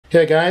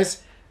Hey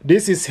guys,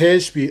 this is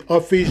HP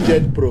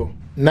OfficeJet Pro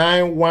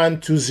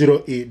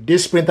 91208.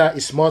 This printer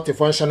is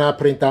multifunctional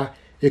printer.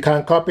 You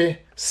can copy,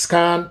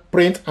 scan,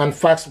 print and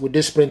fax with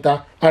this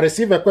printer. I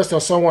received a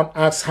question. Someone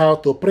asked how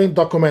to print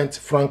documents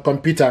from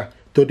computer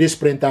to this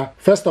printer.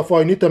 First of all,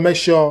 you need to make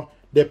sure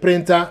the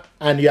printer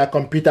and your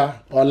computer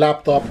or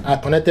laptop are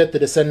connected to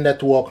the same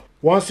network.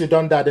 Once you've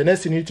done that, the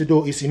next thing you need to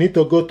do is you need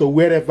to go to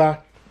wherever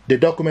the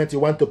document you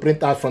want to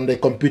print out from the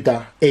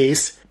computer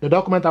is. The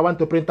document I want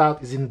to print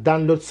out is in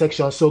download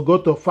section. So go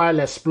to File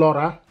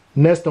Explorer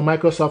next to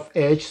Microsoft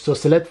Edge. So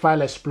select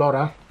File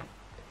Explorer.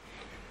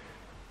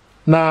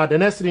 Now the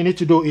next thing you need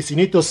to do is you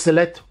need to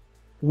select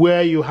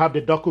where you have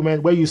the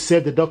document, where you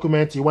save the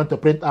document you want to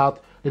print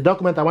out. The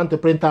document I want to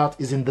print out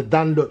is in the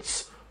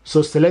downloads.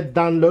 So select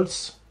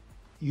downloads.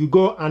 You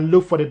go and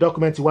look for the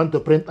document you want to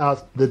print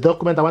out. The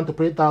document I want to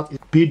print out is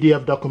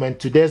PDF document,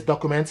 today's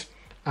document.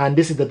 And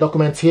this is the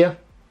document here.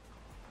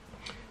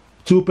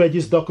 2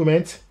 pages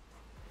document.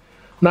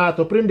 Now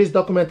to print this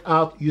document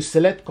out, you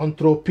select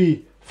Ctrl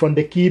P from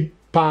the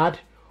keypad,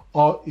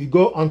 or you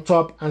go on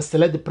top and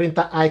select the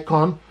printer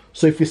icon.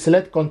 So if you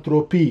select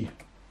Ctrl P,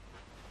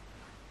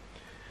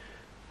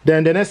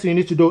 then the next thing you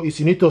need to do is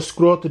you need to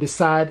scroll to the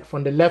side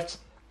from the left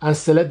and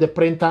select the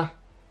printer.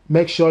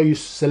 Make sure you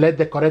select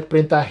the correct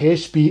printer.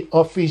 HP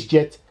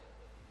OfficeJet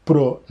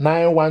Pro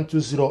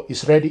 9120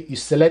 is ready. You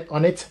select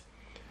on it.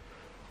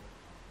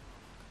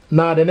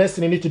 Now the next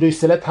thing you need to do is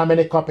select how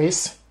many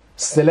copies.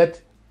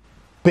 Select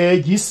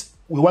pages.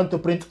 We want to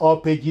print all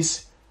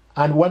pages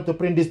and we want to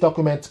print this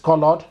document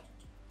colored.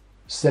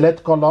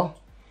 Select color.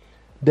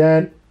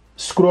 Then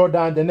scroll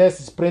down. The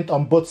next is print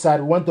on both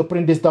sides. We want to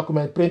print this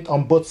document, print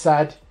on both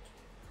sides.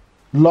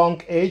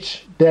 Long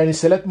edge. Then you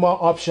select more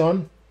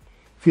option.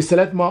 If you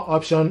select more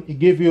option, it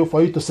gives you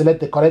for you to select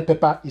the correct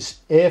paper. Is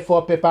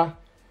A4 paper.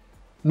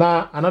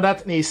 Now another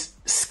thing is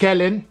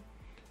scaling.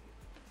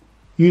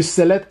 You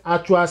select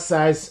actual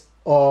size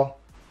or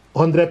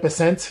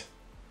 100%.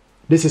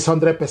 This is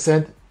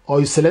 100%. Or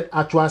you select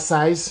actual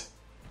size.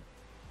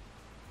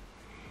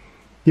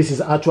 This is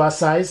actual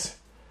size.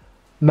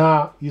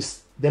 Now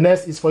the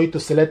next is for you to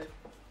select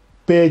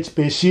page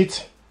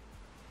sheet.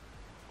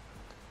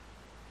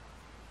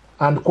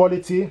 And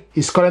quality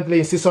is currently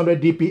in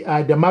 600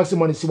 dpi. The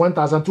maximum is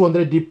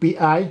 1200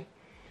 dpi.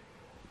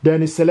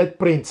 Then you select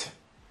print.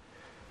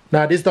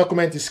 Now this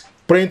document is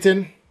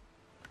printing.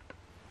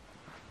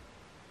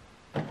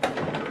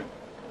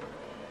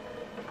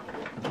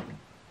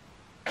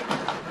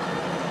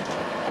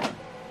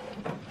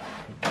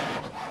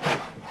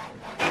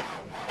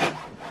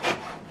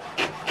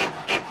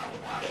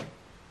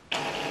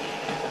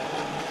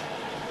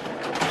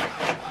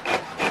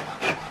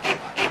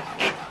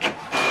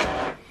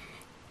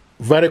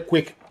 Very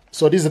quick.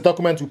 So this is the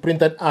document we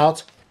printed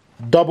out,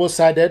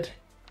 double-sided,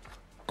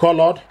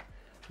 colored.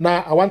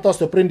 Now I want us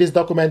to print this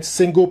document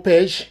single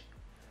page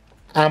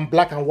and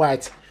black and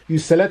white. You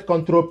select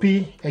Ctrl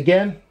P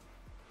again.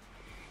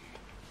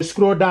 You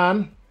scroll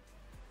down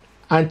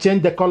and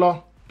change the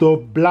color to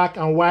black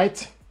and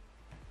white.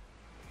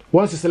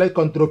 Once you select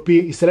Ctrl P,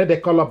 you select the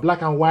color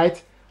black and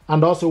white,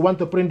 and also want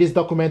to print this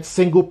document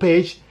single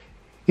page.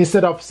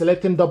 Instead of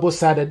selecting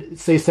double-sided,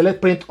 say select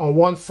print on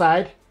one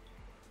side.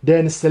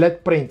 Then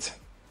select print.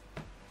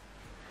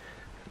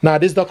 Now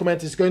this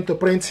document is going to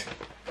print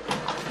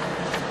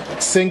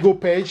single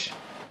page,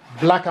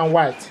 black and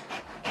white.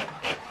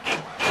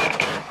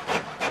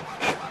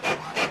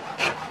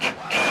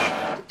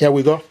 Here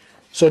we go.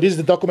 So this is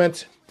the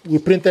document we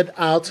printed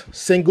out,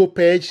 single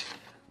page,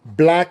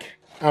 black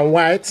and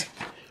white.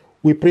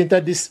 We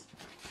printed this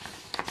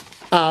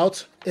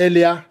out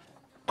earlier,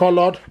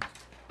 colored,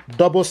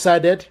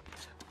 double-sided.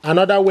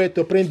 Another way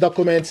to print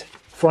documents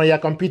from your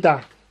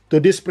computer to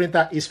this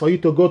printer is for you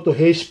to go to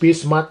HP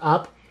Smart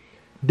App.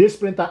 This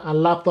printer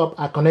and laptop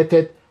are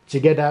connected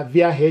together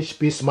via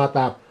HP Smart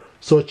App.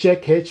 So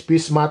check HP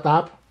Smart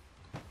App.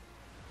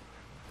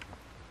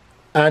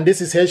 And this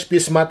is HP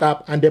Smart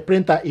App, and the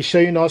printer is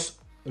showing us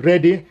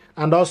ready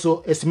and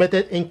also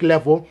estimated ink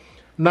level.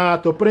 Now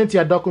to print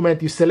your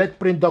document, you select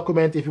print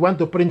document. If you want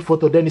to print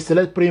photo, then you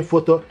select print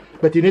photo,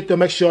 but you need to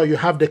make sure you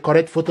have the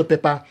correct photo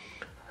paper.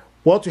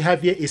 What we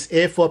have here is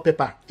A4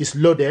 paper. It's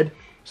loaded.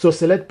 So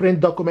select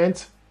print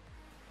document.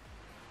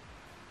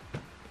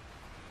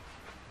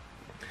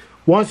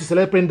 Once you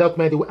select print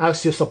document, it will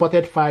ask you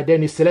supported file.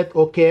 Then you select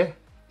OK.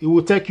 It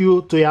will take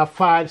you to your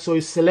file. So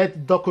you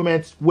select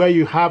documents where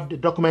you have the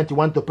document you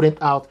want to print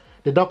out.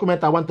 The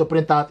document I want to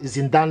print out is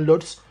in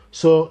downloads.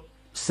 So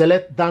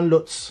select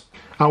downloads.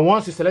 And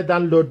once you select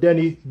download, then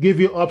it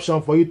gives you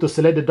option for you to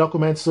select the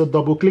document. So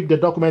double click the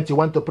document you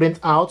want to print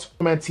out.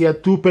 Document here,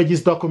 2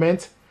 pages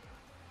document.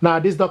 Now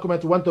this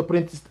document you want to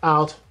print it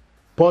out,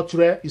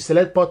 portrait. You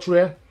select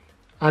portrait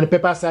and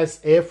paper size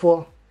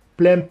A4,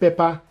 plain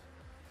paper.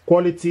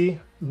 Quality,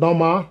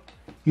 normal.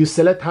 You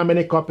select how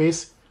many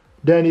copies.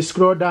 Then you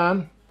scroll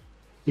down.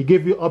 It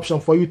gives you option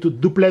for you to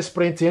duplex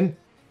printing.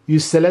 You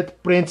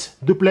select print.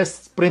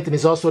 Duplex printing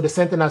is also the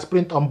same thing as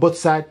print on both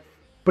sides.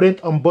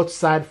 Print on both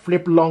sides.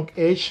 Flip long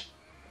edge.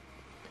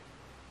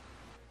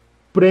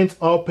 print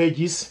all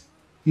pages.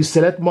 You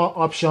select more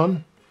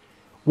option.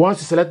 Once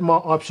you select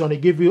more option,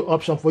 it gives you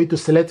option for you to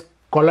select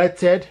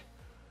collected,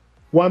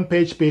 1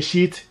 page per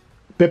sheet,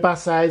 paper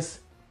size,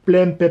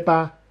 plain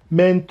paper,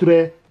 main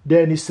tray.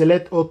 Then you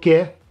select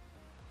OK.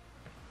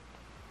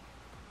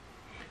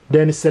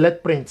 Then you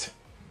select print.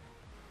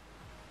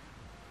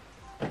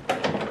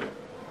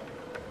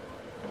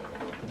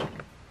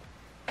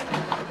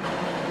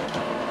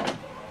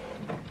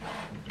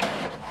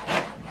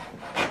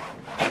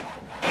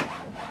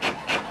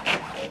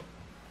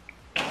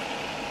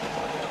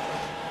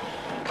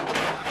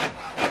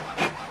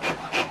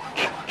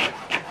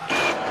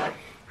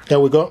 There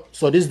we go.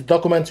 So this is the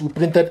document we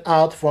printed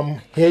out from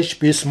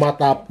HP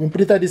Smart App. We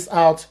printed this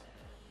out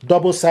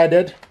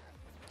double-sided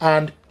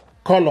and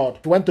colored.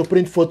 If you want to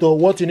print photo,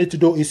 what you need to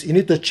do is you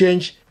need to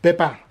change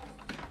paper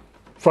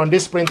from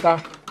this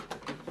printer.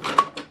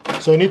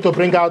 So you need to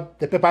bring out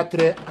the paper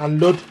tray and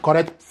load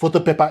correct photo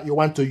paper you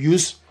want to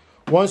use.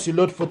 Once you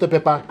load photo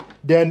paper,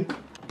 then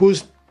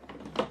put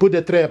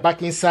the tray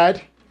back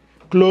inside,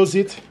 close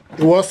it.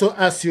 It will also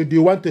ask you, do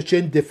you want to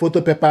change the photo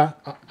paper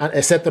and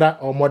etc.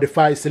 or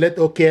modify? Select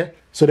OK.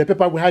 So the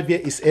paper we have here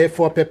is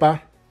A4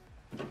 paper.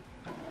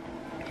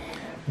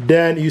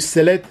 Then you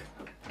select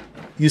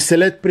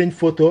print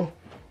photo.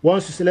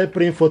 Once you select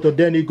print photo,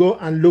 then you go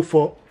and look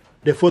for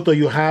the photo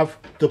you have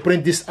to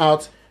print this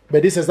out.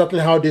 But this is exactly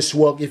how this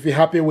works. If you're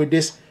happy with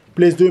this,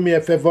 please do me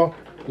a favor,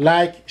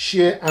 like,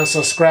 share and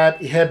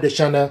subscribe. It helps the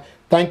channel.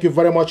 Thank you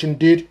very much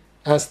indeed,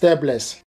 and stay blessed.